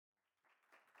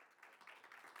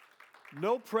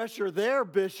No pressure there,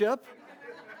 Bishop.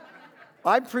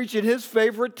 I'm preaching his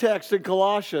favorite text in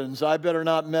Colossians. I better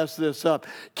not mess this up.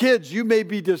 Kids, you may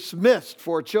be dismissed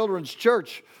for children's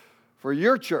church, for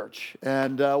your church.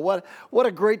 And what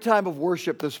a great time of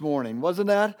worship this morning, wasn't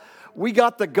that? We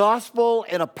got the gospel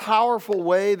in a powerful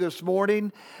way this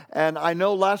morning. And I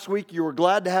know last week you were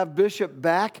glad to have Bishop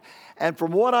back. And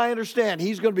from what I understand,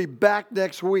 he's going to be back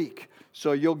next week.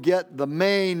 So you'll get the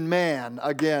main man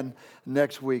again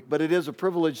next week. But it is a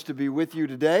privilege to be with you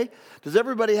today. Does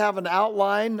everybody have an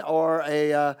outline or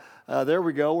there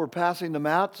we go. We're passing them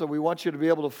out. So we want you to be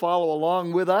able to follow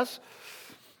along with us.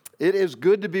 It is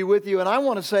good to be with you. And I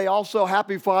want to say also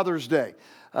Happy Father's Day.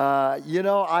 I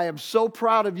am so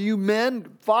proud of you men,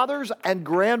 fathers and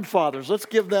grandfathers. Let's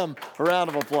give them a round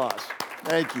of applause.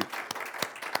 Thank you.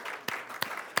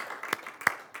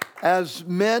 As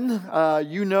men,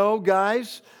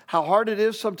 guys, how hard it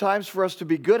is sometimes for us to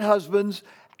be good husbands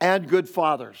and good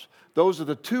fathers. Those are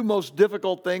the two most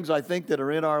difficult things, I think, that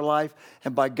are in our life.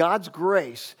 And by God's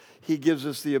grace, He gives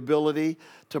us the ability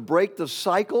to break the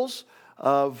cycles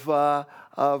of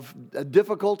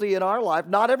difficulty in our life.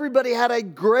 Not everybody had a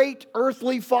great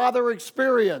earthly father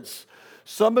experience.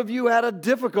 Some of you had a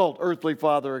difficult earthly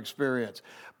father experience.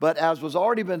 But as was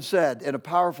already been said in a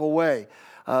powerful way,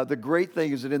 the great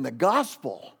thing is that in the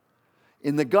gospel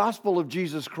of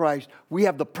Jesus Christ, we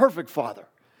have the perfect Father.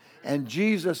 And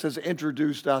Jesus has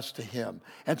introduced us to Him.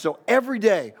 And so every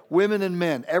day, women and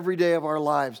men, every day of our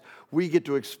lives, we get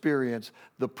to experience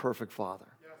the perfect Father.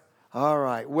 Yes. All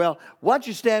right. Well, why don't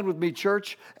you stand with me,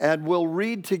 church, and we'll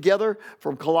read together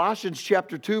from Colossians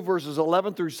chapter 2, verses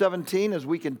 11 through 17 as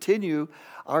we continue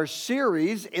our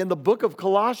series in the book of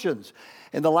Colossians.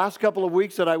 In the last couple of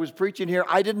weeks that I was preaching here,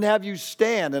 I didn't have you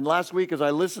stand. And last week as I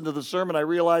listened to the sermon, I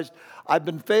realized I've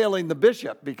been failing the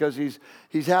bishop because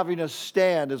he's having us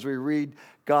stand as we read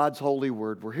God's holy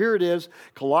word. Well, here it is,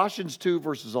 Colossians 2,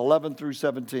 verses 11 through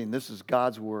 17. This is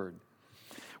God's word.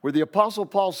 Where the Apostle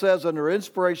Paul says, under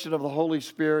inspiration of the Holy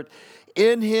Spirit,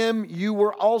 in Him you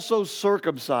were also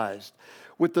circumcised,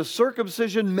 with the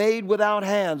circumcision made without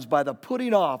hands by the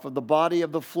putting off of the body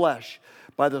of the flesh,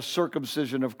 by the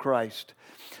circumcision of Christ.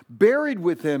 Buried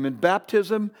with Him in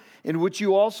baptism, in which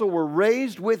you also were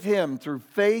raised with Him through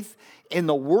faith in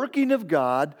the working of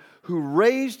God, who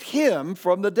raised Him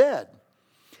from the dead.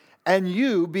 And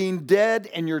you, being dead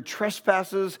in your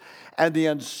trespasses and the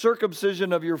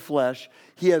uncircumcision of your flesh,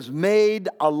 He has made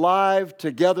alive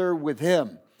together with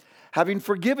Him, having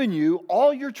forgiven you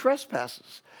all your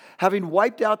trespasses, having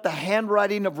wiped out the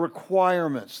handwriting of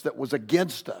requirements that was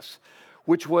against us,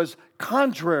 which was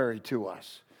contrary to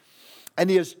us.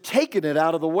 And He has taken it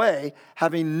out of the way,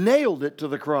 having nailed it to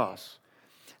the cross.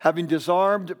 Having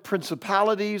disarmed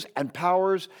principalities and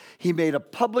powers, He made a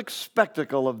public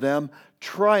spectacle of them,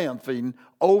 triumphing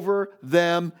over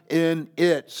them in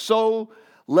it. So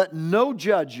let no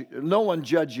one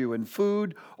judge you in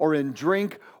food or in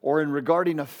drink or in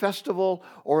regarding a festival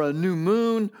or a new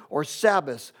moon or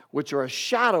Sabbath, which are a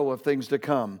shadow of things to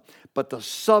come, but the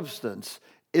substance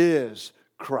is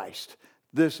Christ.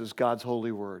 This is God's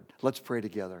holy word. Let's pray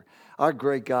together. Our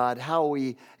great God, how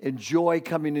we enjoy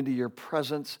coming into your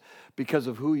presence because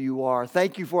of who you are.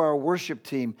 Thank you for our worship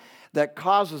team that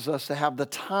causes us to have the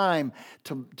time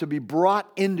to be brought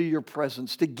into your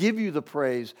presence, to give you the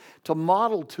praise, to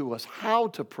model to us how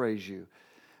to praise you.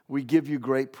 We give you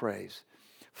great praise.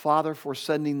 Father, for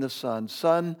sending the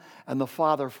Son and the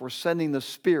Father for sending the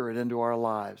Spirit into our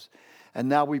lives. And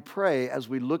now we pray as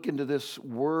we look into this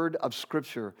word of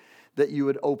Scripture that you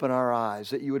would open our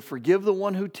eyes, that you would forgive the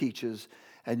one who teaches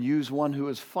and use one who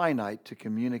is finite to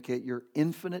communicate your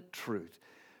infinite truth.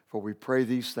 For we pray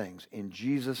these things in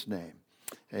Jesus' name.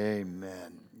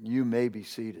 Amen. You may be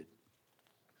seated.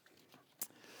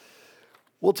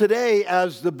 Well, today,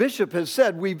 as the bishop has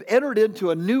said, we've entered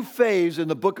into a new phase in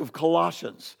the book of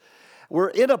Colossians. We're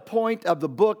in a point of the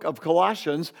book of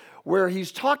Colossians where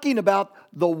he's talking about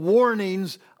the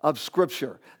warnings of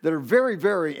Scripture that are very,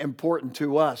 very important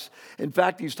to us. In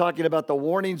fact, he's talking about the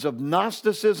warnings of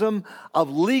Gnosticism, of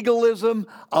legalism,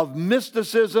 of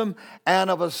mysticism, and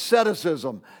of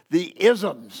asceticism, the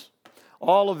isms.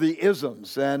 All of the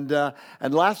isms. And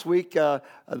last week, the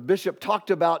bishop talked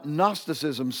about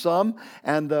Gnosticism some.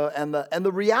 And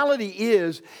the reality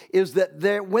is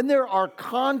that when there are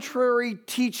contrary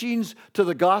teachings to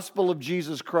the gospel of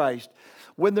Jesus Christ,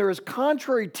 when there is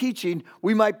contrary teaching,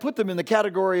 we might put them in the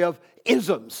category of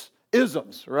isms,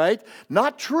 right?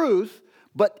 Not truth,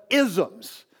 but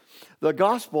isms. The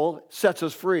gospel sets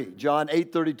us free. John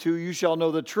 8:32, you shall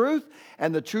know the truth,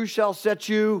 and the truth shall set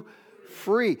you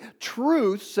Free.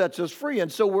 Truth sets us free.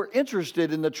 And so we're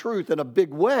interested in the truth in a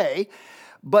big way.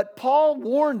 But Paul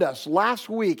warned us last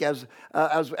week as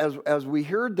we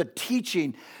heard the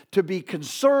teaching to be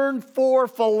concerned for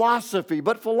philosophy.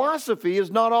 But philosophy is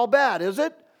not all bad, is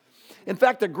it? In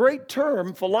fact, a great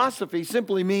term, philosophy,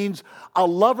 simply means a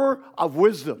lover of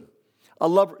wisdom. A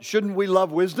lover. Shouldn't we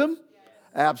love wisdom?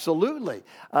 Absolutely.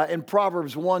 In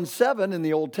Proverbs 1:7 in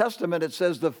the Old Testament, it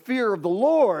says, the fear of the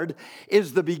Lord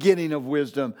is the beginning of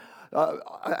wisdom.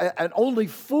 And only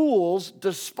fools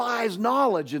despise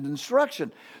knowledge and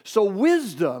instruction. So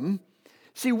wisdom,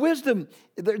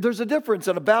 there's a difference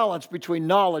and a balance between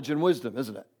knowledge and wisdom,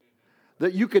 isn't it?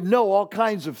 That you can know all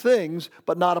kinds of things,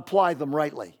 but not apply them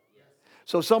rightly.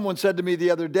 So someone said to me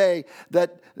the other day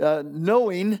that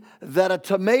knowing that a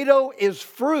tomato is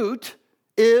fruit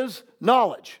is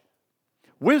knowledge.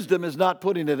 Wisdom is not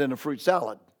putting it in a fruit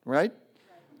salad, right?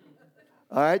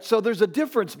 All right, so there's a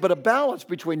difference, but a balance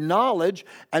between knowledge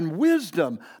and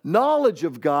wisdom. Knowledge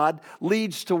of God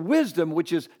leads to wisdom,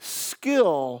 which is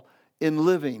skill in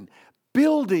living,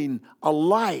 building a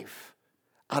life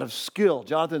out of skill.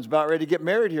 Jonathan's about ready to get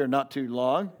married here not too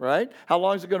long, right? How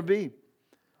long is it going to be?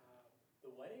 The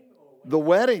wedding? The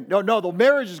wedding? No, the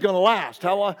marriage is going to last.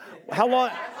 How long?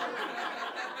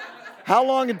 How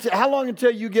long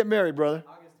until you get married, brother?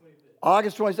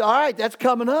 August 25th. All right, that's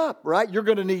coming up, right? You're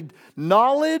going to need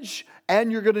knowledge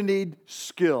and you're going to need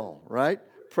skill, right?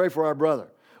 Pray for our brother.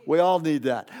 We all need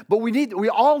that. But we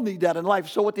all need that in life.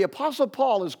 So what the Apostle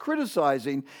Paul is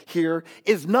criticizing here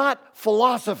is not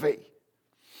philosophy.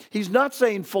 He's not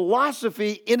saying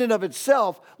philosophy in and of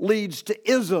itself leads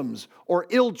to isms or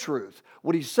ill truth.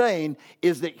 What he's saying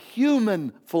is that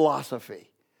human philosophy.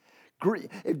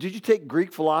 Did you take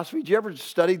Greek philosophy? Did you ever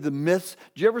study the myths?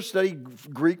 Did you ever study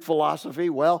Greek philosophy?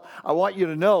 Well, I want you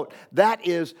to note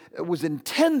it was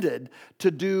intended to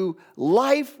do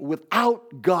life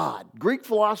without God. Greek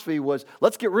philosophy was,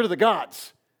 let's get rid of the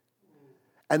gods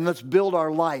and let's build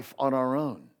our life on our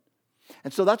own.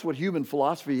 And so that's what human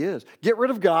philosophy is. Get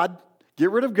rid of God,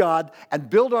 and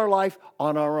build our life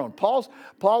on our own.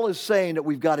 Paul is saying that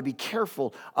we've got to be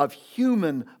careful of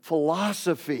human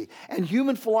philosophy. And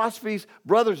human philosophies,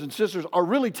 brothers and sisters, are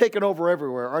really taking over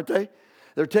everywhere, aren't they?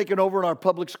 They're taking over in our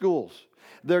public schools.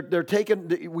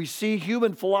 We see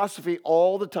human philosophy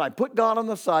all the time. Put God on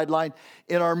the sideline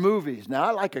in our movies. Now,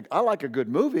 I like a good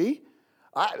movie.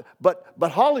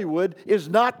 But Hollywood is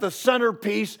not the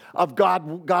centerpiece of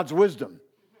God's wisdom.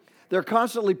 They're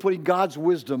constantly putting God's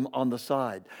wisdom on the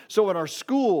side. So in our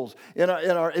schools, in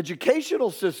our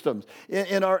educational systems,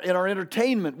 in our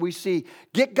entertainment, we see,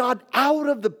 get God out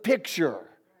of the picture.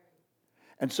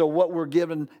 And so what we're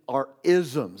given are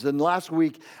isms. And last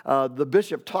week, the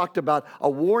bishop talked about a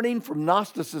warning from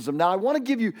Gnosticism. Now, I want to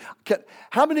give you,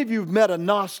 how many of you have met a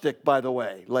Gnostic, by the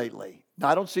way, lately?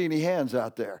 I don't see any hands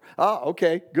out there.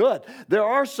 Okay, good. There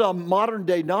are some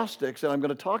modern-day Gnostics, and I'm going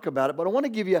to talk about it, but I want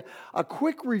to give you a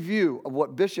quick review of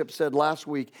what Bishop said last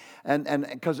week, and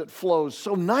because it flows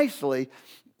so nicely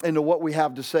into what we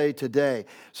have to say today.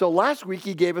 So last week,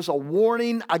 he gave us a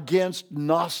warning against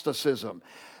Gnosticism.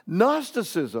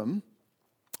 Gnosticism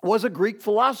was a Greek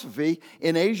philosophy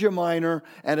in Asia Minor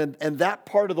and that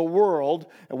part of the world,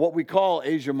 and what we call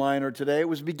Asia Minor today. It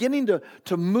was beginning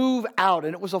to move out,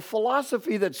 and it was a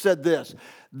philosophy that said this: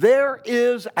 there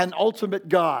is an ultimate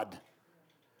God,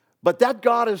 but that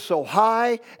God is so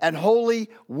high and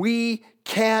holy, we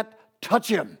can't touch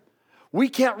him. We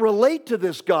can't relate to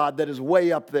this God that is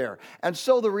way up there. And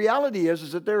so the reality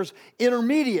is that there's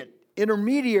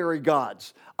intermediary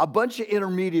gods, a bunch of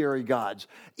intermediary gods.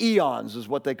 Eons is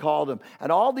what they called them.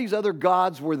 And all these other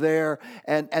gods were there.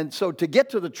 And so to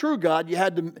get to the true God, you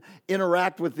had to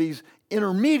interact with these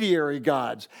intermediary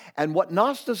gods. And what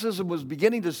Gnosticism was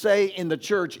beginning to say in the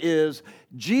church is,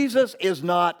 Jesus is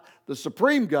not the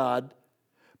supreme God,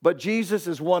 but Jesus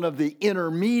is one of the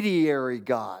intermediary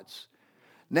gods.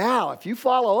 Now, if you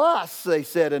follow us, they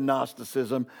said in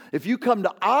Gnosticism, if you come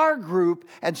to our group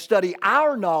and study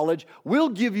our knowledge, we'll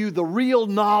give you the real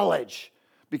knowledge.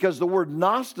 Because the word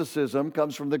Gnosticism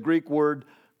comes from the Greek word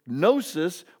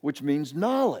gnosis, which means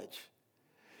knowledge.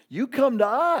 You come to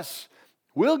us,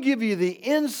 we'll give you the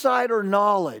insider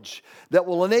knowledge that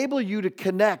will enable you to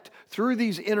connect through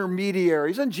these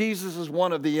intermediaries, and Jesus is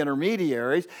one of the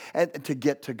intermediaries, and to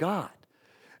get to God.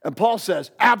 And Paul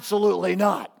says, absolutely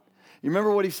not. You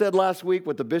remember what he said last week,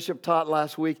 what the bishop taught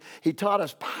last week? He taught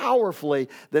us powerfully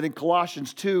that in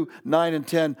Colossians 2, 9 and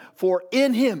 10, for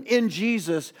in him, in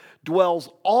Jesus, dwells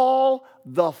all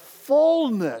the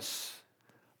fullness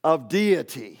of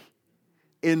deity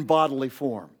in bodily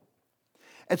form.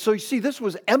 And so you see, this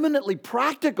was eminently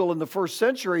practical in the first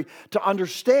century to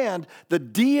understand the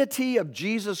deity of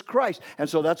Jesus Christ. And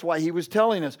so that's why he was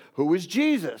telling us, who is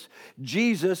Jesus?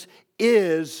 Jesus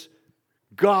is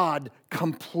God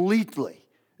completely.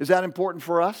 Is that important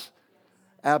for us?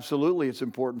 Absolutely, it's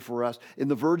important for us. In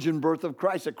the virgin birth of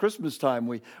Christ at Christmas time,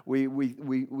 we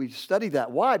study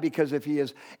that. Why? Because if he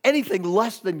is anything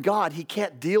less than God, he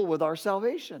can't deal with our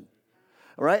salvation.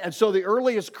 All right? And so the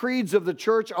earliest creeds of the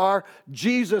church are,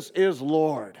 Jesus is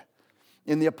Lord.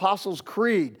 In the Apostles'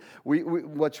 Creed,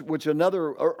 which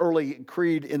another early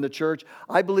creed in the church,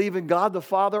 I believe in God the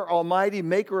Father Almighty,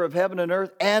 maker of heaven and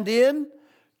earth, and in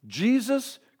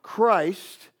Jesus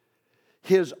Christ,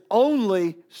 his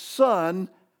only Son,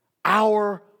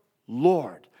 our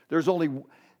Lord. There's only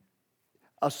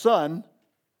a Son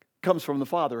comes from the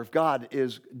Father. If God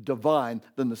is divine,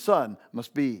 then the Son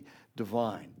must be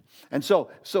divine. And so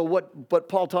what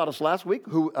Paul taught us last week,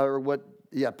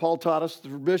 Paul taught us, the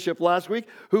bishop last week,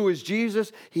 who is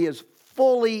Jesus? He is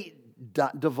fully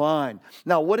divine.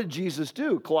 Now, what did Jesus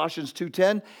do? Colossians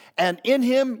 2:10, and in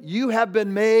him you have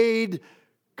been made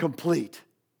complete.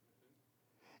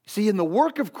 See, in the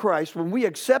work of Christ, when we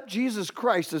accept Jesus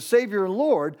Christ as Savior and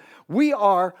Lord, we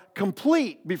are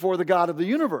complete before the God of the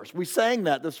universe. We sang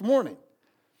that this morning.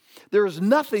 There is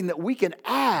nothing that we can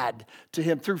add to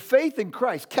him through faith in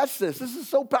Christ. Catch this. This is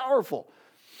so powerful.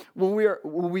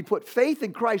 When we put faith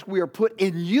in Christ, we are put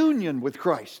in union with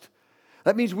Christ.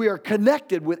 That means we are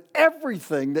connected with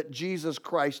everything that Jesus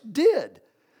Christ did.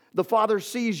 The Father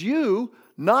sees you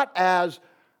not as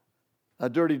a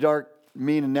dirty, dark,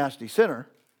 mean, and nasty sinner.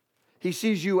 He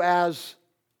sees you as,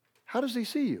 how does he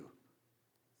see you?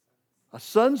 A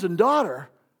sons and daughter.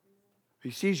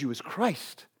 He sees you as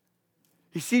Christ.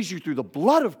 He sees you through the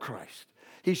blood of Christ.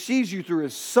 He sees you through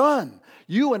his Son.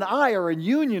 You and I are in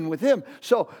union with him.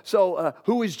 So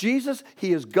who is Jesus?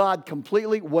 He is God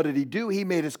completely. What did he do? He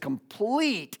made us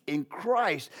complete in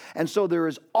Christ. And so there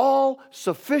is all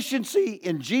sufficiency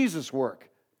in Jesus'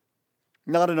 work,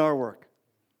 not in our work.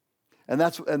 And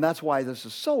that's why this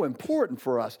is so important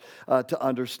for us to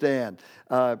understand.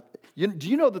 Do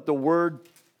you know that the word,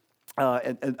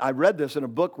 and I read this in a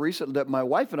book recently that my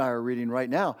wife and I are reading right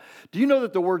now. Do you know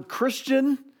that the word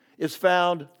Christian is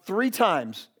found 3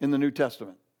 times in the New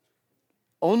Testament?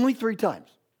 Only 3 times.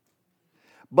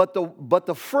 But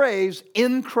the phrase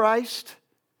in Christ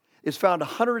is found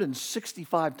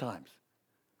 165 times.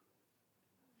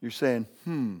 You're saying,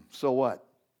 so what?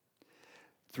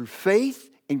 Through faith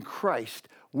in Christ,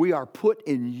 we are put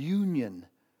in union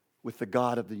with the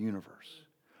God of the universe.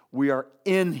 We are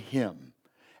in him,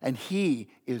 and he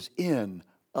is in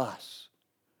us.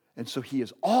 And so he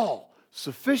is all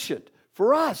sufficient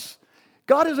for us.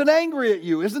 God isn't angry at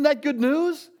you. Isn't that good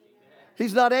news?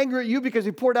 He's not angry at you because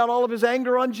he poured out all of his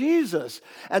anger on Jesus.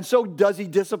 And so does he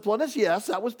discipline us? Yes,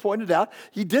 that was pointed out.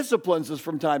 He disciplines us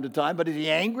from time to time, but is he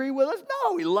angry with us?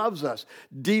 No, he loves us,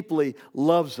 deeply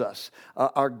loves us.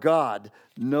 Our God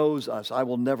knows us. I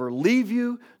will never leave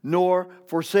you nor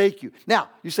forsake you. Now,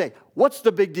 you say, what's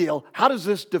the big deal? How does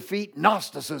this defeat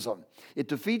Gnosticism? It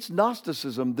defeats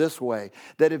Gnosticism this way,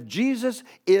 that if Jesus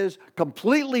is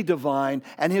completely divine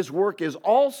and his work is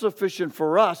all sufficient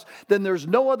for us, then there's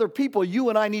no other people you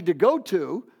and I need to go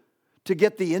to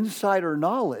get the insider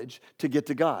knowledge to get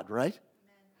to God, right?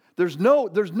 There's no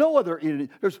other,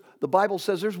 the Bible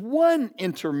says there's one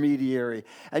intermediary.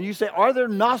 And you say, are there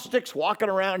Gnostics walking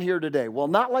around here today? Well,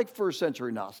 not like first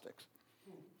century Gnostics.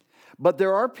 But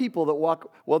there are people that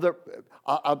walk,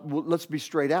 let's be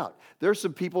straight out. There's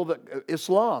some people that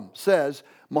Islam says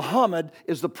Muhammad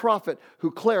is the prophet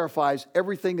who clarifies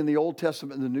everything in the Old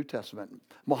Testament and the New Testament.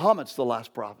 Muhammad's the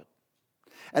last prophet.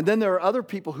 And then there are other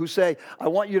people who say, I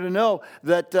want you to know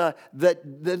that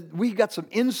we got some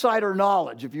insider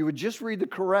knowledge. If you would just read the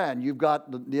Quran, you've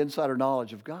got the insider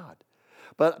knowledge of God.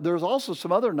 But there's also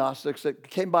some other Gnostics that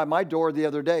came by my door the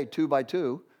other day, 2 by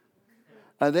 2.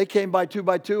 And they came by 2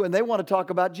 by 2, and they want to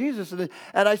talk about Jesus. And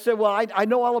I said, well, I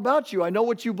know all about you. I know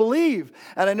what you believe.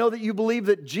 And I know that you believe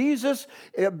that Jesus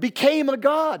became a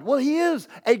God. Well, he is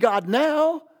a God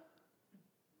now.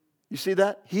 You see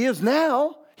that? He is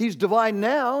now. He's divine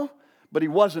now. But he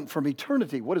wasn't from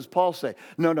eternity. What does Paul say?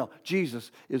 No,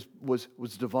 Jesus was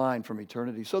divine from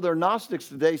eternity. So there are Gnostics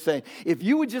today saying, if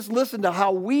you would just listen to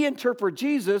how we interpret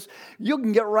Jesus, you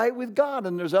can get right with God.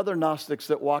 And there's other Gnostics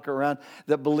that walk around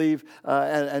that believe,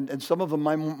 and some of them,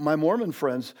 my Mormon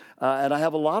friends, and I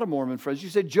have a lot of Mormon friends, you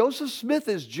say, Joseph Smith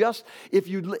is just,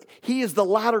 he is the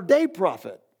latter-day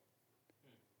prophet.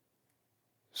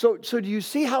 So do you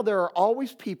see how there are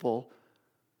always people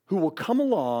who will come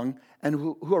along and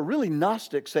who are really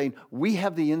Gnostic saying, we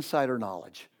have the insider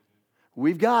knowledge,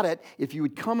 We've got it. If you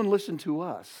would come and listen to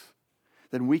us,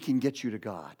 then we can get you to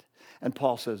God. And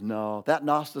Paul says, no, that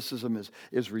Gnosticism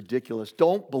is ridiculous.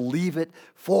 Don't believe it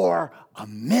for a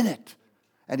minute.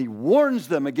 And he warns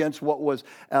them against what was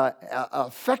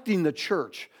affecting the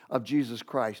church of Jesus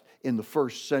Christ in the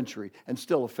first century and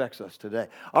still affects us today.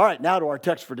 All right, now to our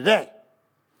text for today.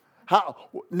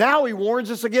 Now he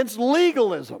warns us against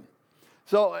legalism.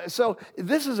 So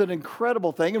this is an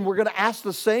incredible thing, and we're going to ask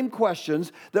the same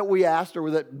questions that we asked or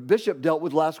that Bishop dealt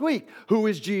with last week. Who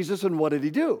is Jesus and what did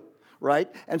he do? Right?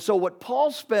 And so what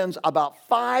Paul spends about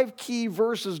 5 key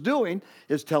verses doing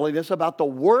is telling us about the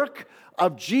work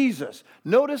of Jesus.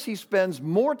 Notice he spends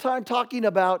more time talking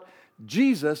about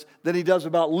Jesus than he does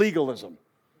about legalism.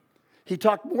 He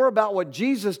talked more about what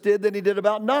Jesus did than he did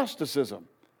about Gnosticism.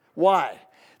 Why?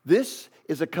 This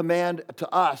is a command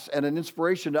to us and an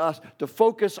inspiration to us to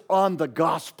focus on the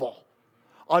gospel,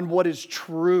 on what is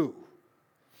true.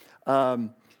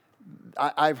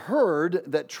 I've heard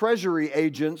that treasury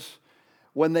agents,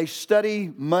 when they study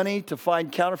money to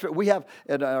find counterfeit, we have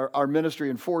in our ministry,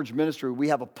 in Forge Ministry, we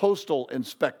have a postal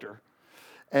inspector.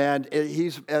 And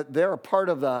they're a part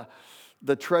of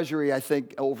the treasury, I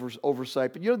think,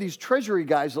 oversight. But you know these treasury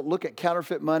guys that look at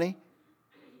counterfeit money?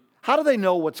 How do they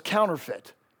know what's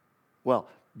counterfeit? Well,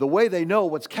 the way they know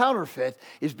what's counterfeit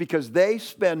is because they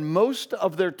spend most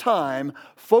of their time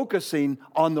focusing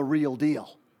on the real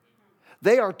deal.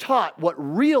 They are taught what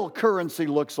real currency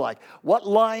looks like, what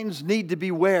lines need to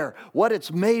be where, what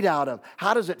it's made out of,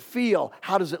 how does it feel,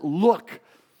 how does it look.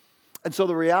 And so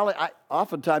the reality,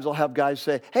 oftentimes I'll have guys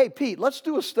say, hey, Pete, let's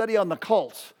do a study on the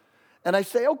cults. And I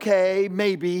say, okay,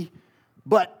 maybe,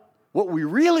 but what we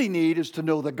really need is to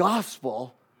know the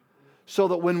gospel so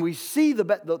that when we see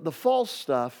the false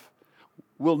stuff,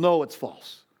 we'll know it's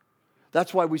false.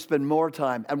 That's why we spend more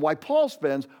time, and why Paul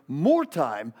spends more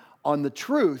time on the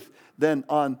truth than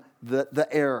on the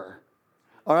error.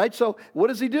 All right, so what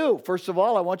does he do? First of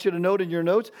all, I want you to note in your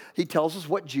notes, he tells us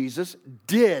what Jesus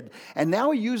did. And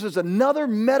now he uses another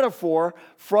metaphor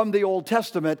from the Old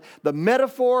Testament, the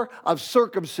metaphor of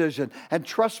circumcision. And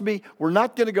trust me, we're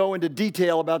not going to go into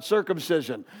detail about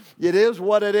circumcision. It is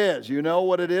what it is. You know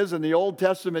what it is in the Old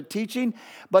Testament teaching.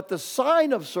 But the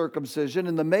sign of circumcision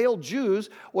in the male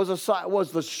Jews was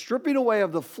the stripping away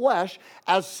of the flesh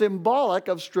as symbolic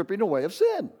of stripping away of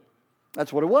sin.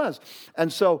 That's what it was.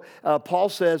 And so Paul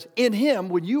says, in him,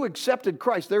 when you accepted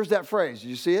Christ, there's that phrase.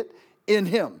 You see it? In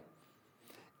him.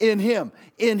 In him.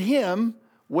 In him,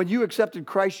 when you accepted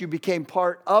Christ, you became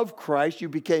part of Christ.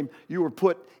 You were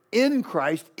put in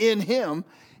Christ, in him.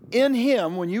 In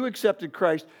him, when you accepted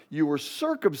Christ, you were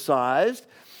circumcised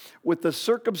with the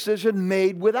circumcision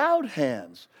made without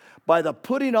hands, by the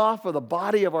putting off of the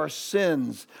body of our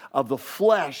sins, of the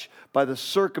flesh, by the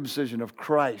circumcision of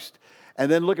Christ. And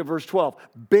then look at verse 12.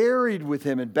 Buried with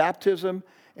him in baptism,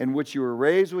 in which you were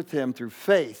raised with him through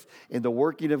faith in the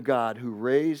working of God who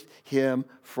raised him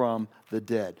from the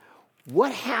dead.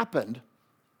 What happened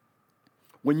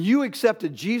when you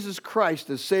accepted Jesus Christ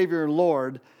as Savior and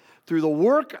Lord? Through the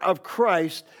work of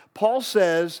Christ, Paul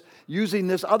says, using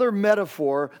this other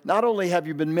metaphor, not only have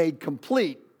you been made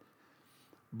complete,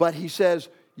 but he says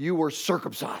you were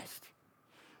circumcised.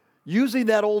 Using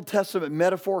that Old Testament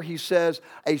metaphor, he says,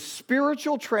 a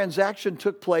spiritual transaction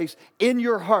took place in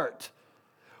your heart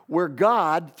where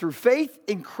God, through faith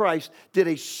in Christ, did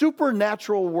a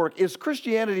supernatural work. Is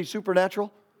Christianity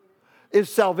supernatural? Is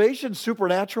salvation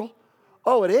supernatural?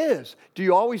 Oh, it is. Do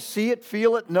you always see it,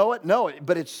 feel it, know it? No,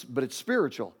 but it's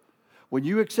spiritual. When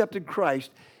you accepted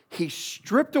Christ, he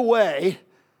stripped away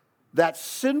that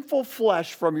sinful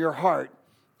flesh from your heart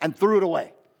and threw it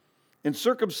away. In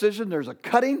circumcision, there's a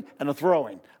cutting and a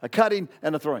throwing, a cutting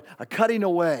and a throwing, a cutting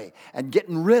away and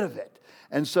getting rid of it.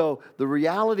 And so the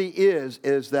reality is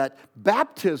that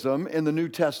baptism in the New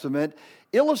Testament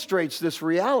illustrates this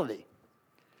reality.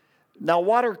 Now,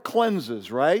 water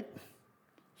cleanses, right?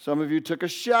 Some of you took a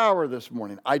shower this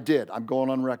morning. I did. I'm going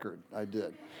on record. I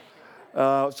did.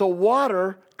 So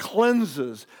water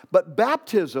cleanses. But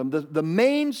baptism, the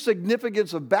main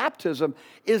significance of baptism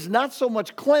is not so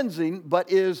much cleansing,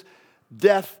 but is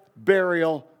death,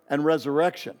 burial, and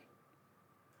resurrection.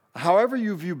 However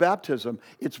you view baptism,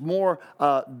 it's more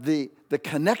the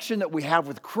connection that we have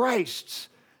with Christ's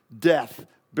death,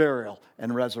 burial,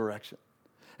 and resurrection.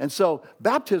 And so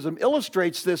baptism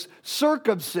illustrates this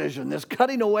circumcision, this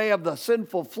cutting away of the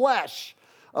sinful flesh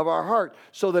of our heart,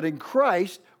 so that in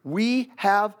Christ we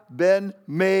have been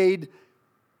made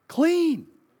clean.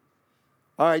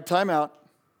 All right, time out.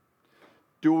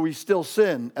 Do we still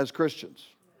sin as Christians?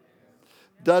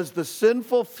 Does the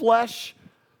sinful flesh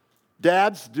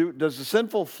Dads, does the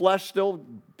sinful flesh still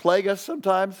plague us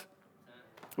sometimes?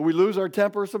 Do we lose our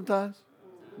temper sometimes?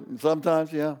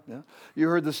 Sometimes, yeah. You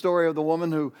heard the story of the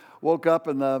woman who woke up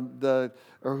and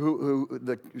who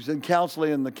was in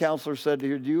counseling, and the counselor said to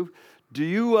her, "Do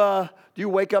you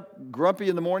wake up grumpy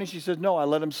in the morning?" She said, "No, I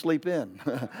let him sleep in."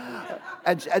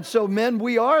 and so men,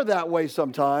 we are that way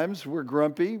sometimes. We're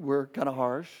grumpy. We're kind of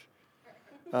harsh.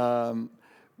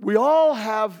 We all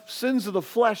have sins of the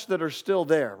flesh that are still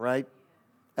there, right?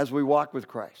 As we walk with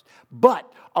Christ.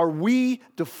 But are we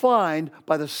defined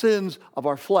by the sins of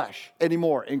our flesh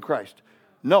anymore in Christ?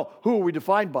 No. Who are we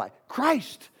defined by?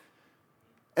 Christ.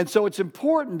 And so it's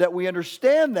important that we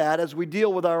understand that as we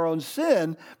deal with our own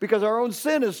sin, because our own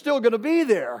sin is still going to be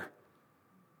there,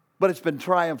 but it's been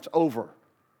triumphed over.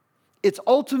 It's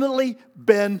ultimately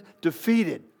been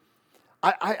defeated.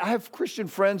 I have Christian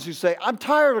friends who say, "I'm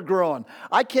tired of growing.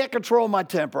 I can't control my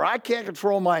temper. I can't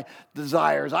control my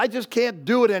desires. I just can't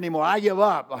do it anymore. I give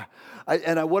up."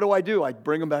 What do? I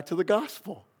bring them back to the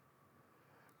gospel.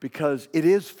 Because it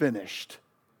is finished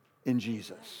in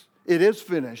Jesus. It is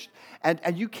finished.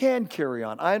 And you can carry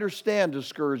on. I understand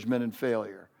discouragement and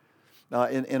failure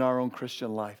in our own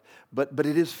Christian life. But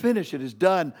it is finished. It is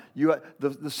done.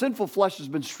 The sinful flesh has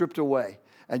been stripped away.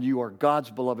 And you are God's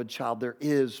beloved child. There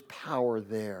is power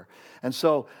there. And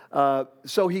so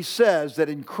he says that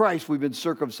in Christ we've been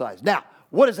circumcised. Now,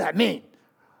 what does that mean?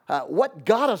 What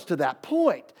got us to that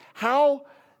point? How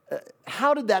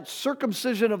did that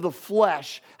circumcision of the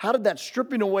flesh, how did that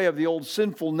stripping away of the old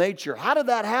sinful nature, how did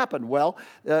that happen? Well,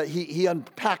 he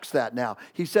unpacks that now.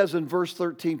 He says in verse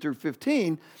 13 through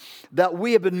 15 that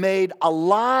we have been made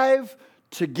alive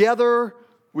together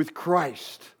with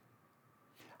Christ.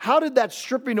 How did that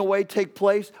stripping away take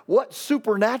place? What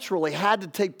supernaturally had to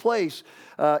take place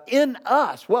in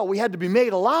us? Well, we had to be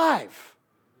made alive.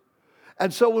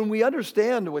 And so when we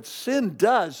understand what sin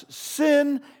does,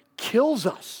 sin kills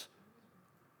us.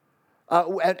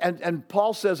 And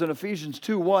Paul says in Ephesians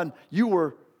 2:1, you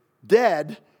were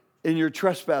dead in your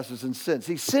trespasses and sins.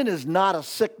 See, sin is not a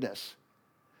sickness.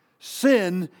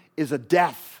 Sin is a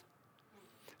death.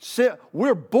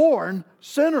 We're born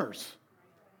sinners.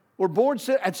 We're born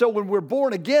sinners. And so when we're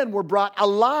born again, we're brought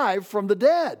alive from the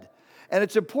dead. And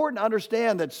it's important to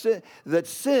understand that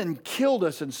sin killed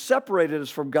us and separated us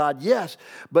from God, yes.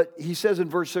 But he says in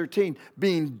verse 13,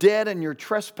 being dead in your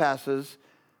trespasses,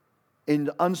 in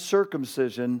the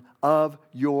uncircumcision of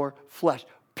your flesh.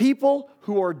 People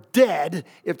who are dead,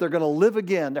 if they're going to live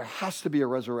again, there has to be a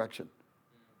resurrection.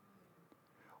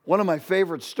 One of my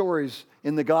favorite stories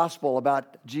in the gospel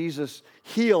about Jesus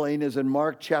healing is in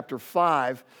Mark chapter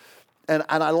 5. And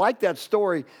I like that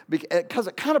story because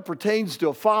it kind of pertains to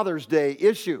a Father's Day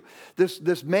issue.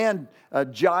 This man,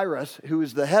 Jairus, who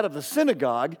is the head of the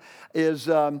synagogue, is,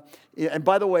 and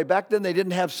by the way, back then they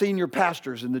didn't have senior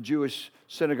pastors in the Jewish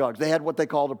synagogues. They had what they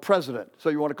called a president. So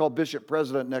you want to call Bishop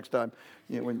president next time.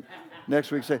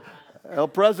 Next week say, El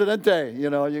Presidente, you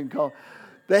can call.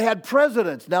 They had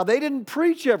presidents. Now, they didn't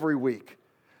preach every week.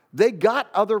 They got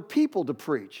other people to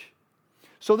preach.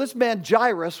 So this man,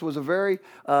 Jairus, was a very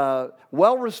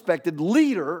well-respected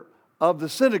leader of the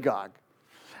synagogue.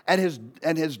 And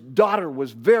his daughter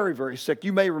was very, very sick.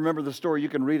 You may remember the story. You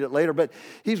can read it later. But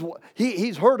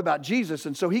he's heard about Jesus.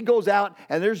 And so he goes out,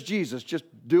 and there's Jesus just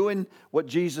doing what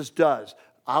Jesus does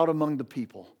out among the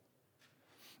people.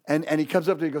 And he comes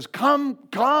up to him and goes,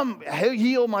 come,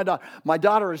 heal my daughter. My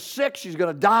daughter is sick. She's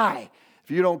going to die if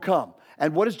you don't come.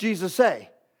 And what does Jesus say?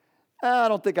 I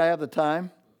don't think I have the time.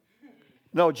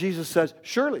 No, Jesus says,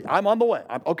 surely, I'm on the way.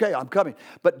 I'm coming.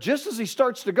 But just as he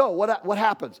starts to go, what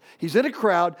happens? He's in a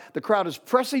crowd. The crowd is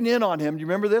pressing in on him. Do you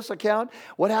remember this account?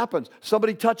 What happens?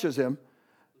 Somebody touches him.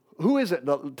 Who is it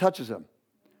that touches him?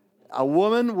 A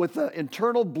woman with an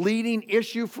internal bleeding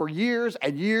issue for years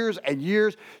and years and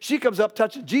years. She comes up,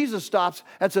 touches. Jesus stops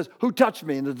and says, who touched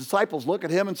me? And the disciples look at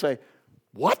him and say,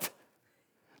 what?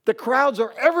 The crowds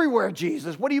are everywhere,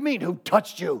 Jesus. What do you mean, who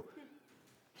touched you?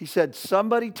 He said,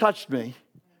 somebody touched me,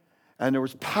 and there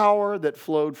was power that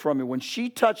flowed from me. When she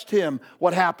touched him,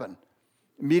 what happened?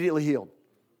 Immediately healed.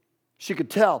 She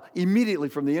could tell immediately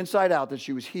from the inside out that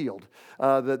she was healed,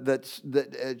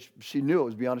 that she knew it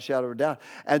was beyond a shadow of a doubt.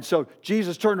 And so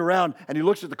Jesus turned around, and he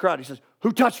looks at the crowd. He says,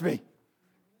 who touched me?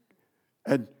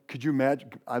 And could you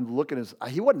imagine? I'm looking at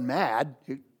he wasn't mad.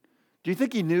 Do you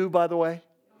think he knew, by the way?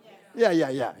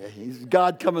 Yeah. He's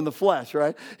God come in the flesh,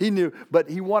 right? He knew, but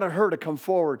he wanted her to come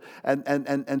forward,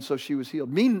 and so she was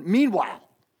healed. Meanwhile,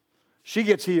 she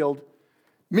gets healed.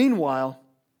 Meanwhile,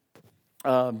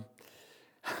 while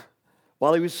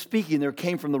he was speaking, there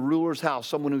came from the ruler's house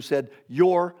someone who said,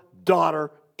 your daughter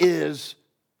is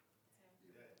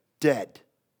dead.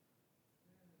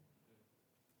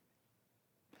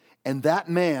 And that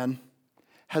man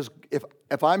has,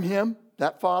 if I'm him,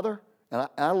 that father, and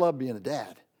I love being a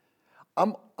dad,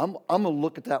 I'm going to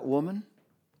look at that woman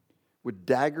with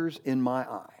daggers in my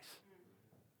eyes.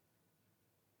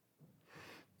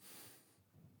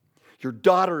 Your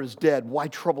daughter is dead. Why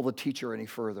trouble the teacher any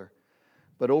further?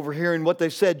 But overhearing what they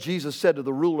said, Jesus said to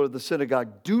the ruler of the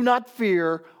synagogue, do not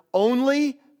fear,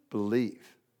 only believe.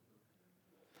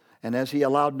 And as he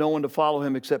allowed no one to follow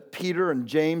him except Peter and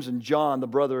James and John, the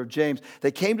brother of James, they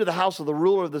came to the house of the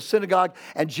ruler of the synagogue,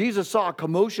 and Jesus saw a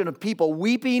commotion of people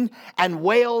weeping and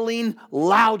wailing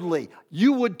loudly.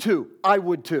 You would too. I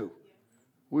would too.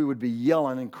 We would be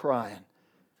yelling and crying.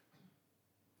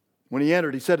 When he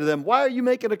entered, he said to them, why are you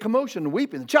making a commotion and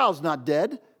weeping? The child's not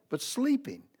dead, but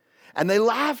sleeping. And they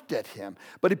laughed at him.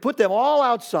 But he put them all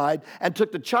outside and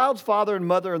took the child's father and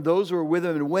mother and those who were with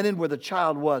him and went in where the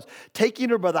child was. Taking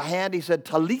her by the hand, he said,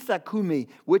 Talitha kumi,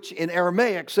 which in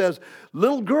Aramaic says,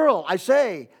 little girl, I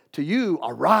say to you,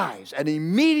 arise. And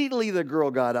immediately the girl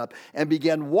got up and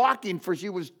began walking, for she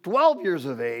was 12 years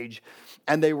of age.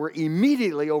 And they were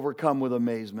immediately overcome with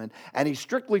amazement. And he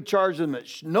strictly charged them that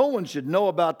no one should know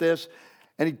about this.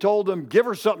 And he told them, give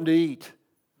her something to eat.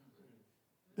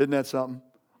 Isn't that something?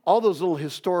 All those little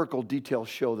historical details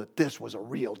show that this was a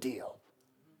real deal.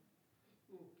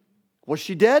 Was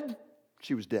she dead?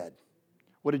 She was dead.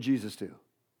 What did Jesus do?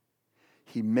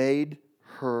 He made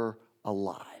her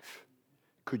alive.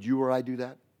 Could you or I do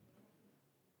that?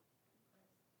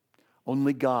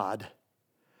 Only God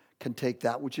can take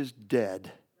that which is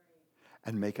dead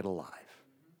and make it alive.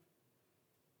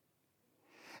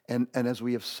 And as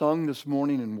we have sung this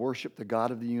morning and worshiped the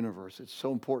God of the universe, it's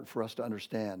so important for us to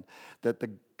understand that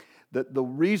the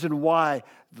reason why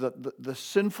the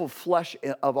sinful flesh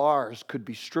of ours could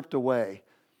be stripped away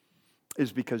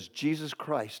is because Jesus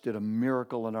Christ did a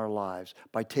miracle in our lives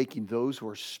by taking those who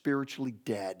are spiritually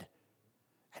dead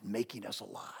and making us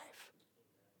alive.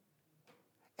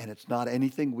 And it's not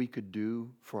anything we could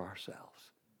do for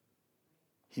ourselves.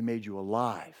 He made you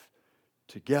alive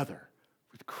together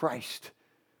with Christ,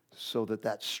 so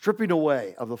that stripping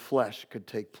away of the flesh could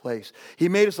take place. He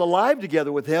made us alive together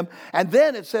with him. And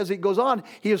then it says, it goes on,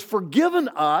 he has forgiven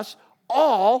us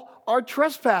all our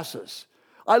trespasses.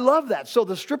 I love that. So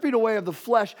the stripping away of the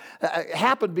flesh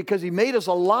happened because he made us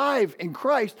alive in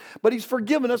Christ, but he's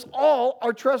forgiven us all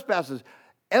our trespasses.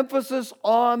 Emphasis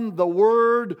on the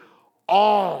word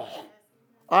all.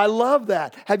 I love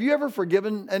that. Have you ever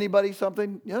forgiven anybody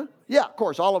something? Yeah? Yeah, of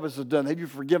course, all of us have done. Have you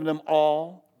forgiven them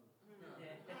all?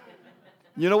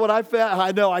 You know what I found?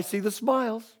 I know, I see the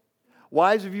smiles.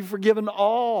 Wives, have you forgiven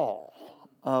all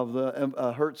of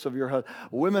the hurts of your husband?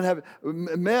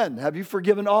 Men, have you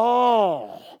forgiven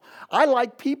all? I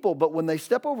like people, but when they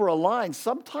step over a line,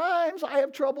 sometimes I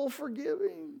have trouble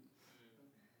forgiving.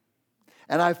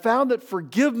 And I found that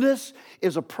forgiveness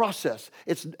is a process.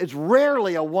 It's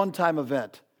rarely a one-time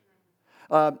event.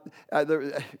 A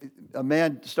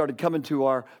man started coming to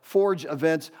our Forge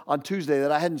events on Tuesday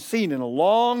that I hadn't seen in a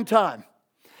long time.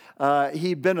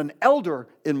 He'd been an elder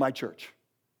in my church.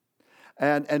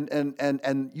 And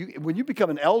when you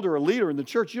become an elder, a leader in the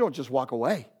church, you don't just walk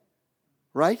away,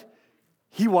 right?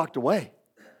 He walked away.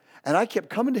 And I kept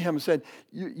coming to him and said,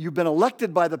 you've been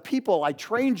elected by the people. I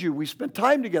trained you. We spent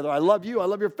time together. I love you. I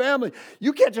love your family.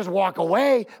 You can't just walk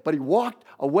away. But he walked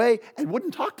away and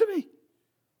wouldn't talk to me.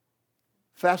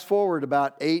 Fast forward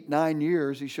about 8-9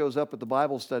 years, he shows up at the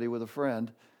Bible study with a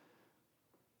friend.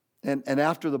 And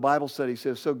after the Bible study, he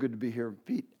says, so good to be here.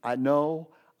 Pete, I know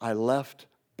I left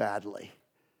badly.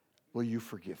 Will you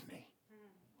forgive me?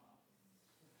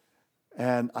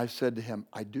 And I said to him,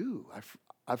 I do.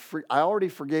 I already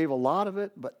forgave a lot of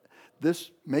it, but this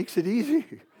makes it easy.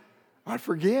 I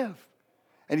forgive.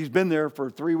 And he's been there for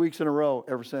 3 weeks in a row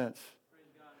ever since.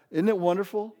 Isn't it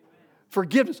wonderful?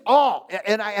 Forgiveness. Oh,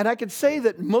 and I can say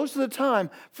that most of the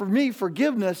time, for me,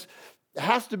 forgiveness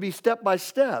has to be step by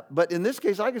step. But in this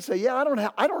case, I can say, yeah,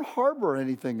 I don't harbor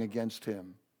anything against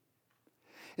him.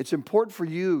 It's important for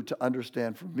you to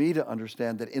understand, for me to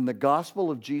understand, that in the gospel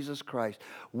of Jesus Christ,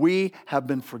 we have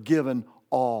been forgiven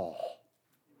all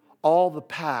the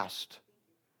past,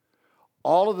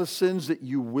 all of the sins that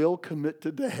you will commit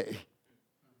today,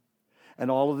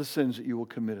 and all of the sins that you will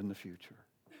commit in the future.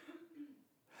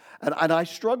 And I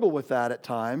struggle with that at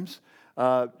times.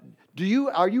 Are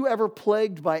you ever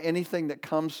plagued by anything that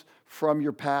comes from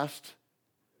your past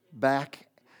back?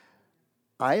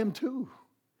 I am too.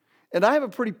 And I have a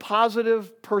pretty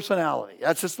positive personality.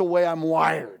 That's just the way I'm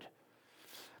wired.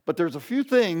 But there's a few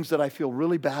things that I feel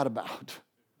really bad about.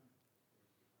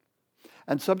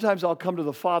 And sometimes I'll come to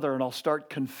the Father and I'll start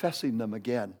confessing them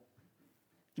again.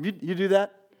 You do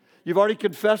that? You've already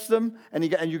confessed them and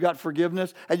you got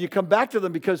forgiveness. And you come back to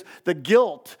them because the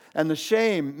guilt and the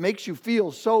shame makes you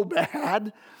feel so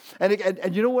bad.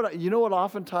 And you know what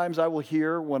oftentimes I will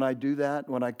hear when I do that?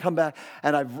 When I come back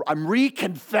and I'm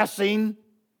reconfessing.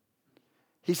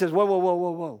 He says,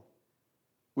 whoa.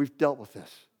 We've dealt with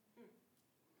this.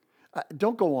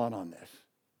 Don't go on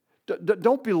this.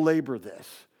 Don't belabor this.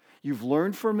 You've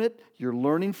learned from it. You're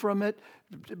learning from it.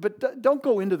 But don't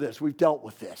go into this. We've dealt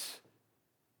with this.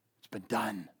 It's been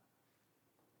done.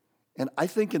 And I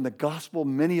think in the gospel,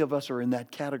 many of us are in that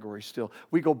category still.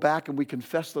 We go back and we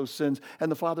confess those sins.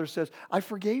 And the Father says, I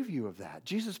forgave you of that.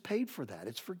 Jesus paid for that.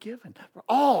 It's forgiven. For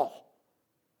all.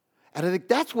 And I think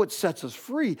that's what sets us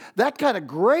free. That kind of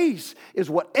grace is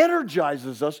what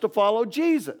energizes us to follow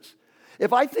Jesus.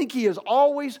 If I think he is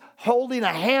always holding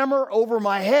a hammer over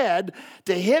my head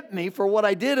to hit me for what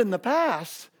I did in the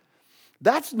past,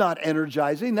 that's not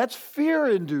energizing. That's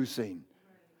fear-inducing.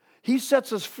 He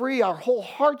sets us free, our whole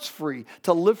heart's free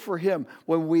to live for him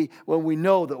when we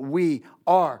know that we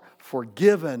are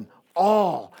forgiven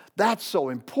all. That's so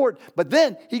important. But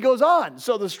then he goes on.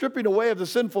 So the stripping away of the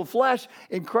sinful flesh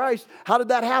in Christ, how did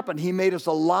that happen? He made us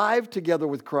alive together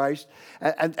with Christ,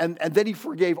 and then he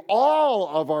forgave all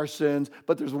of our sins.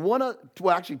 But there's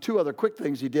two other quick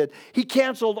things he did. He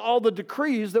canceled all the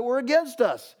decrees that were against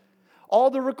us. All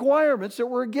the requirements that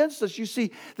were against us. You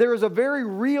see, there is a very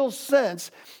real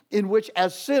sense in which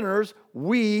as sinners,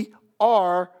 we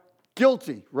are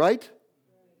guilty, right?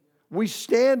 We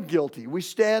stand guilty. We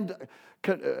stand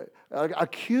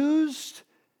accused,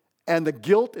 and the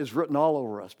guilt is written all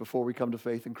over us before we come to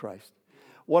faith in Christ.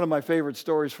 One of my favorite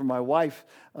stories from my wife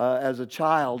as a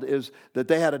child is that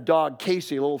they had a dog,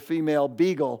 Casey, a little female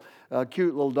beagle, a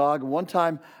cute little dog. And one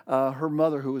time, her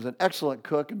mother, who was an excellent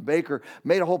cook and baker,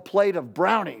 made a whole plate of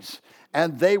brownies,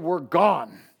 and they were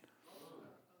gone.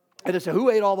 And they said, who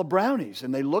ate all the brownies?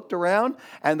 And they looked around,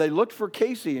 and they looked for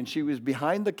Casey, and she was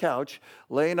behind the couch,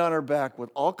 laying on her back with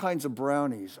all kinds of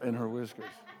brownies in her whiskers.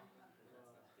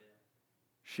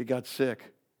 She got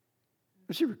sick,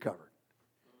 but she recovered.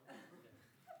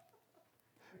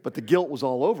 But the guilt was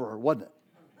all over her, wasn't it?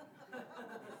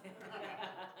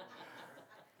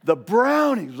 The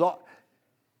brownies. Now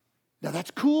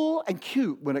that's cool and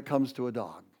cute when it comes to a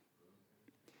dog.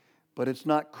 But it's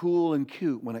not cool and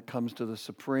cute when it comes to the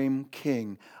supreme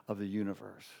king of the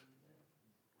universe.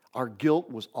 Our guilt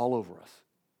was all over us.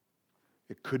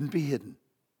 It couldn't be hidden.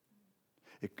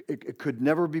 It could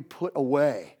never be put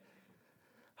away.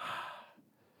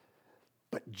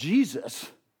 But Jesus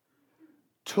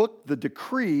took the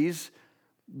decrees,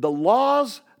 the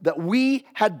laws that we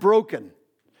had broken.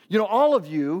 You know, all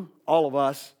of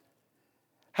us,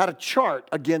 had a chart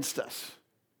against us.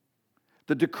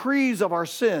 The decrees of our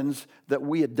sins that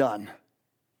we had done.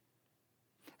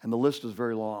 And the list was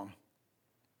very long.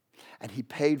 And he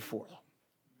paid for them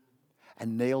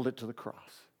and nailed it to the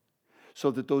cross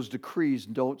so that those decrees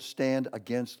don't stand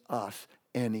against us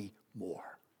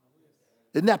anymore.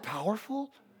 Isn't that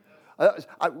powerful?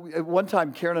 One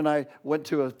time, Karen and I went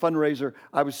to a fundraiser.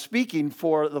 I was speaking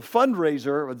for the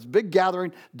fundraiser, this big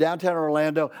gathering downtown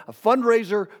Orlando, a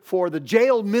fundraiser for the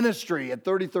jail ministry at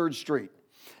 33rd Street.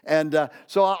 And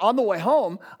so on the way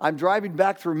home, I'm driving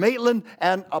back through Maitland,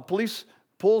 and a police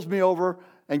pulls me over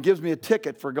and gives me a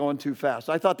ticket for going too fast.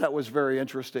 I thought that was very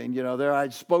interesting. You know, there I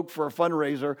spoke for a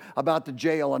fundraiser about the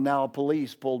jail, and now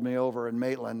police pulled me over in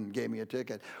Maitland and gave me a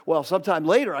ticket. Well, sometime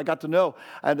later, I got to know,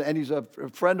 and he's a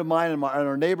friend of mine in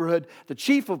our neighborhood. The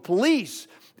chief of police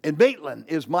in Maitland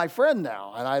is my friend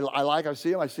now, and I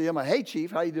see him. Hey,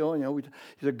 Chief, how you doing? You know,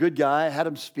 he's a good guy. I had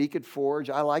him speak at Forge.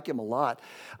 I like him a lot.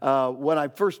 When I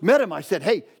first met him, I said,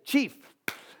 "Hey, Chief,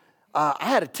 I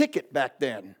had a ticket back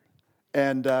then.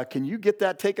 And can you get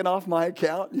that taken off my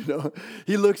account?" You know,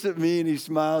 he looks at me and he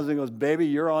smiles and goes, "Baby,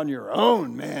 you're on your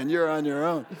own, man. You're on your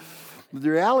own." But the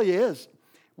reality is,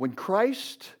 when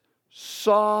Christ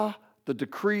saw the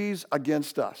decrees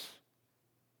against us,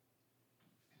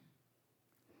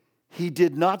 he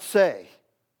did not say,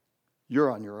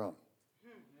 "You're on your own."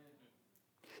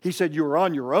 He said, "You were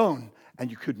on your own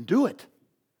and you couldn't do it.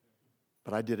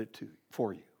 But I did it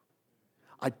for you.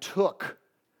 I took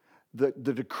the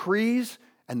decrees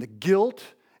and the guilt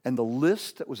and the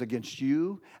list that was against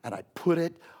you, and I put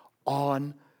it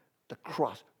on the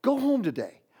cross." Go home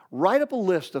today. Write up a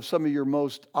list of some of your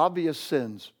most obvious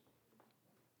sins.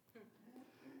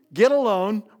 Get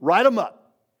alone, write them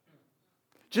up.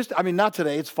 Not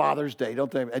today. It's Father's Day.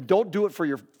 And don't do it for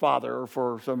your father or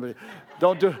for somebody.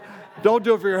 Don't do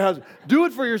it for your husband. Do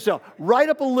it for yourself. Write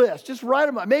up a list. Just write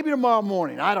them up. Maybe tomorrow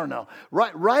morning. I don't know.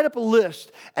 Write up a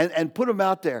list and put them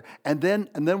out there. And then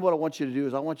what I want you to do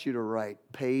is I want you to write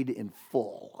paid in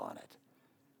full on it.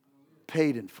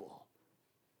 Paid in full.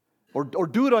 Or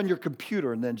do it on your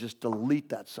computer and then just delete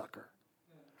that sucker.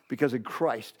 Because in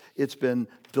Christ, it's been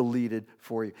deleted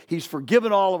for you. He's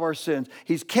forgiven all of our sins.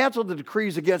 He's canceled the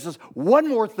decrees against us. One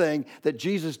more thing that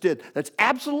Jesus did that's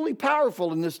absolutely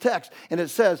powerful in this text. And it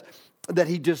says that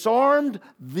he disarmed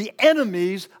the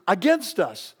enemies against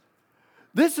us.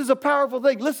 This is a powerful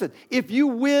thing. Listen, if you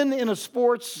win in a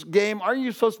sports game, aren't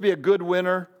you supposed to be a good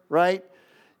winner, right?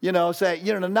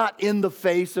 Not in the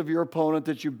face of your opponent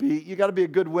that you beat. You got to be a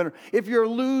good winner. If you're a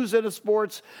loser in a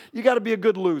sports, you got to be a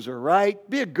good loser, right?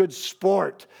 Be a good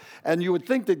sport. And you would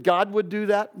think that God would do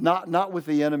that, not with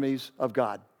the enemies of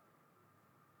God.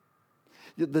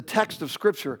 The text of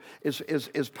Scripture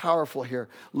is powerful here.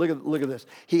 Look at this.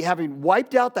 He, having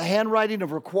wiped out the handwriting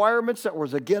of requirements that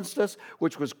was against us,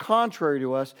 which was contrary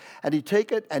to us, and he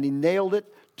take it and he nailed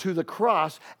it to the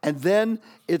cross. And then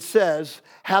it says,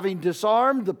 having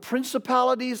disarmed the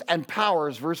principalities and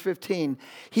powers, verse 15,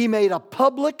 he made a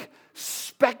public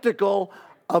spectacle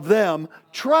of them,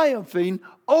 triumphing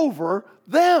over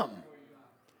them.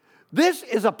 This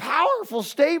is a powerful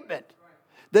statement.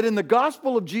 That in the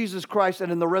gospel of Jesus Christ and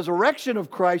in the resurrection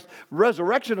of Christ,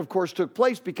 resurrection, of course, took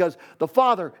place because the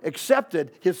Father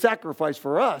accepted his sacrifice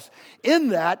for us. In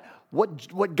that,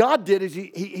 what God did is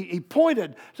he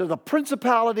pointed to the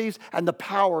principalities and the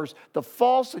powers, the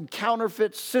false and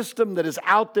counterfeit system that is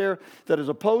out there that is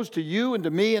opposed to you and to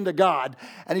me and to God.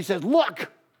 And he says, look,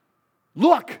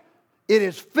 it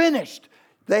is finished.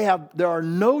 There are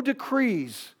no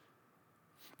decrees.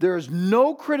 There is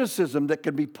no criticism that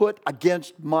can be put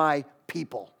against my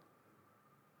people.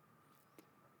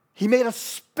 He made a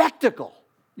spectacle.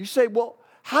 You say, well,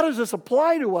 how does this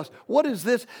apply to us? What is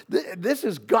this? This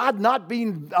is God not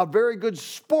being a very good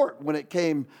sport when it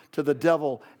came to the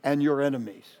devil and your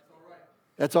enemies.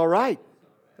 That's all right.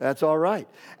 That's all right.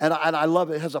 And I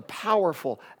love it. It has a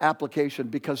powerful application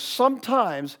because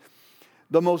sometimes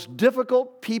the most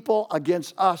difficult people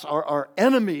against us are our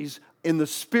enemies in the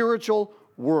spiritual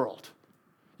world.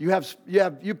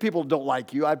 You people don't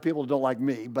like you. I have people who don't like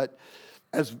me, but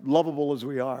as lovable as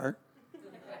we are.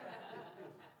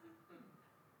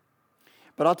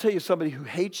 But I'll tell you, somebody who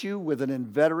hates you with an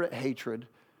inveterate hatred,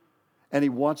 and he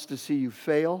wants to see you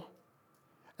fail,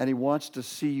 and he wants to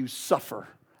see you suffer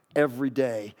every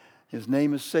day. His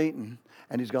name is Satan,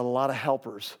 and he's got a lot of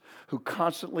helpers who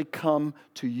constantly come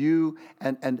to you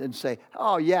and say,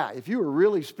 oh yeah, if you were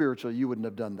really spiritual, you wouldn't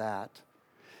have done that.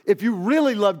 If you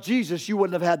really loved Jesus, you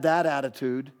wouldn't have had that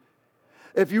attitude.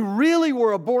 If you really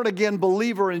were a born-again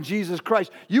believer in Jesus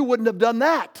Christ, you wouldn't have done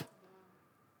that.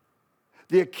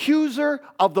 The accuser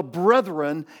of the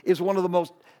brethren is one of the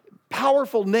most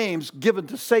powerful names given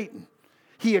to Satan.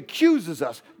 He accuses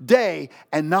us day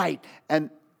and night.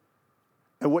 And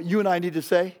what you and I need to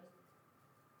say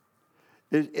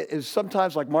is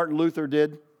sometimes like Martin Luther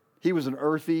did. He was an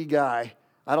earthy guy.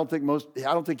 I don't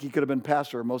think he could have been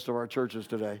pastor of most of our churches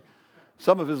today.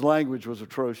 Some of his language was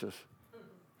atrocious.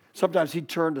 Sometimes he'd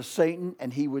turn to Satan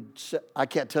and he would say, I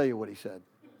can't tell you what he said.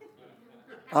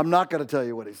 I'm not going to tell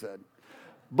you what he said.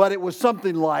 But it was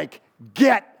something like,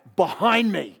 get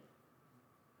behind me.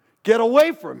 Get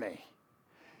away from me.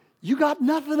 You got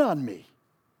nothing on me.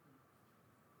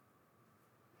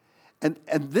 And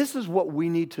this is what we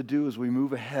need to do as we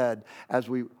move ahead, as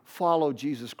we follow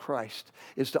Jesus Christ,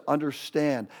 is to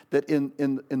understand that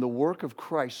in the work of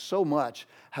Christ, so much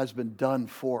has been done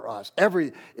for us.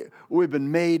 We've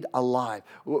been made alive.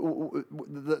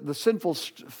 The sinful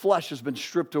flesh has been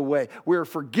stripped away. We are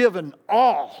forgiven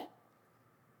all.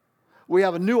 We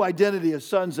have a new identity as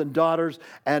sons and daughters.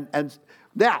 And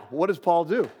now, what does Paul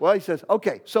do? Well, he says,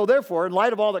 okay, so therefore, in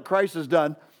light of all that Christ has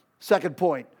done, second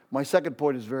point. My second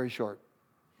point is very short.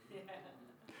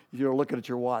 You're looking at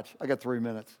your watch. I got 3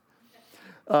 minutes.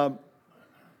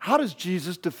 How does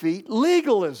Jesus defeat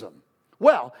legalism?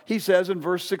 Well, he says in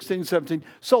verse 16, 17,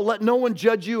 so let no one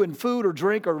judge you in food or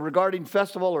drink or regarding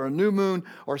festival or a new moon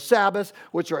or Sabbath,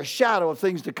 which are a shadow of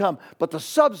things to come, but the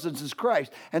substance is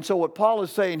Christ. And so what Paul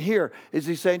is saying here is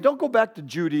he's saying, don't go back to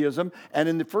Judaism. And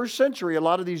in the first century, a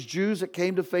lot of these Jews that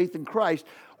came to faith in Christ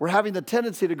were having the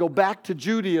tendency to go back to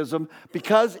Judaism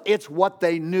because it's what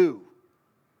they knew.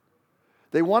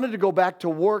 They wanted to go back to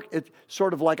work. It's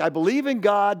sort of like, I believe in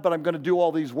God, but I'm going to do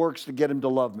all these works to get him to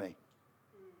love me.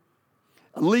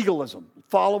 Legalism,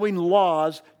 following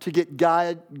laws to get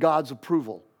God's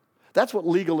approval. That's what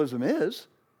legalism is.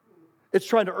 It's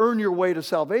trying to earn your way to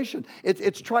salvation.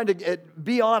 It's trying to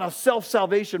be on a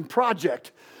self-salvation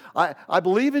project. I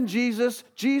believe in Jesus,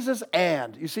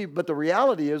 and. You see, but the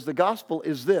reality is the gospel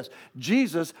is this.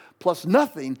 Jesus plus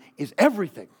nothing is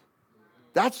everything.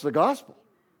 That's the gospel.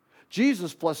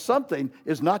 Jesus plus something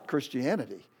is not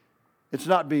Christianity. It's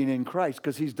not being in Christ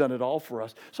because he's done it all for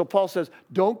us. So Paul says,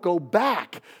 don't go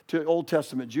back to Old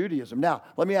Testament Judaism. Now,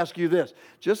 let me ask you this.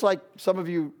 Just like some of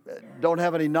you don't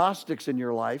have any Gnostics in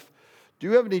your life, do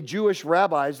you have any Jewish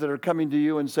rabbis that are coming to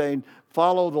you and saying,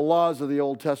 follow the laws of the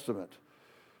Old Testament?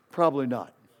 Probably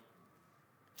not.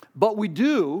 But we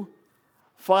do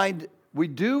find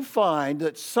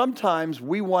that sometimes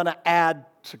we want to add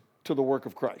to the work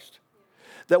of Christ.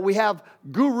 That we have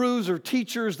gurus or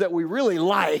teachers that we really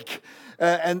like,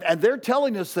 and they're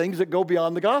telling us things that go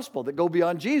beyond the gospel, that go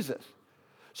beyond Jesus.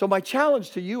 So my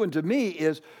challenge to you and to me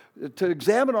is to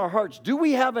examine our hearts. Do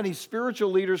we have any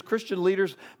spiritual leaders, Christian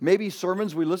leaders, maybe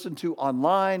sermons we listen to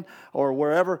online or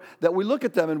wherever, that we look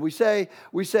at them and we say,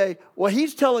 well,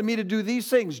 he's telling me to do these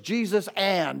things, Jesus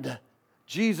and.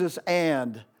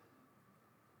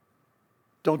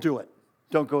 Don't do it.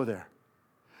 Don't go there.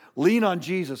 Lean on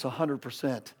Jesus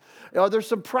 100%. Are there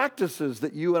some practices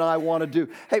that you and I want to do?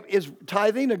 Hey, is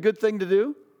tithing a good thing to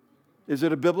do? Is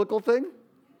it a biblical thing?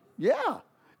 Yeah.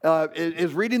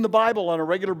 Is reading the Bible on a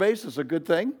regular basis a good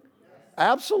thing?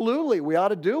 Absolutely. We ought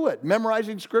to do it.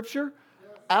 Memorizing Scripture?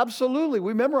 Absolutely.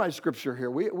 We memorize Scripture here.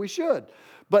 We should.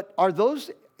 But are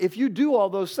those, if you do all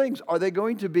those things, are they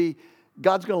going to be,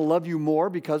 God's going to love you more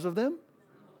because of them?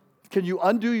 Can you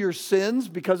undo your sins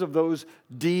because of those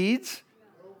deeds?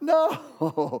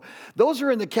 No. Those are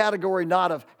in the category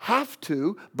not of have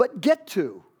to, but get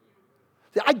to.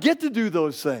 I get to do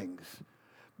those things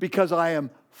because I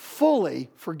am fully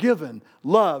forgiven,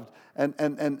 loved, and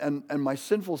my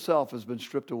sinful self has been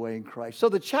stripped away in Christ. So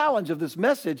the challenge of this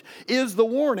message is the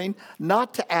warning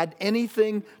not to add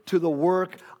anything to the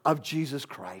work of Jesus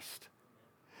Christ.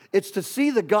 It's to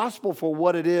see the gospel for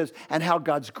what it is and how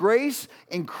God's grace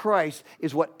in Christ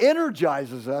is what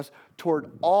energizes us toward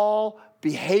all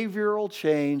behavioral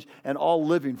change and all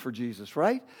living for Jesus,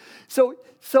 right? So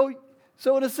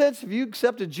in a sense, if you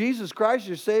accepted Jesus Christ,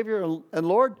 your Savior and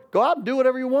Lord, go out and do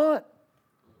whatever you want.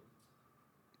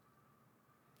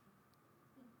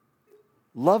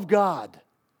 Love God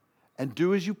and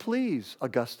do as you please,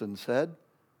 Augustine said.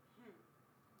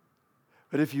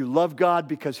 But if you love God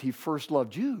because he first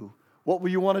loved you, what will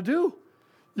you want to do?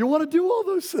 You want to do all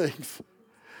those things.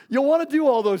 You'll want to do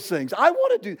all those things. I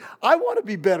want to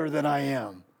be better than I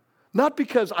am. Not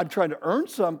because I'm trying to earn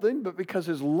something, but because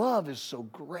his love is so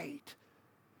great.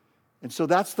 And so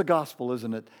that's the gospel,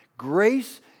 isn't it?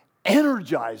 Grace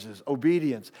energizes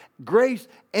obedience. Grace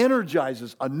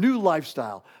energizes a new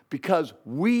lifestyle because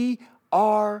we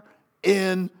are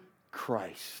in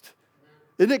Christ.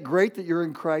 Isn't it great that you're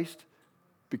in Christ?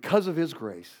 Because of his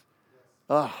grace.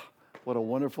 Ah, what a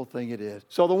wonderful thing it is.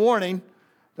 So the warning,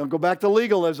 don't go back to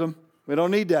legalism. We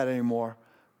don't need that anymore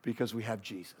because we have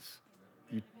Jesus.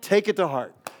 You take it to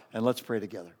heart and let's pray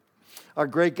together. Our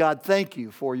great God, thank you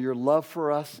for your love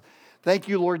for us. Thank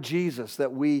you, Lord Jesus,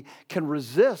 that we can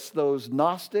resist those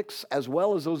Gnostics as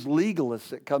well as those legalists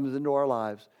that comes into our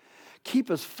lives. Keep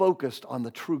us focused on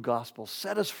the true gospel.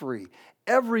 Set us free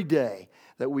every day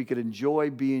that we could enjoy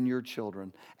being your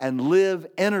children and live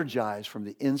energized from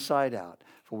the inside out.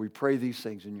 For we pray these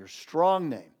things in your strong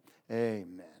name.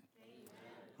 Amen.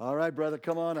 All right, brother,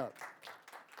 come on up.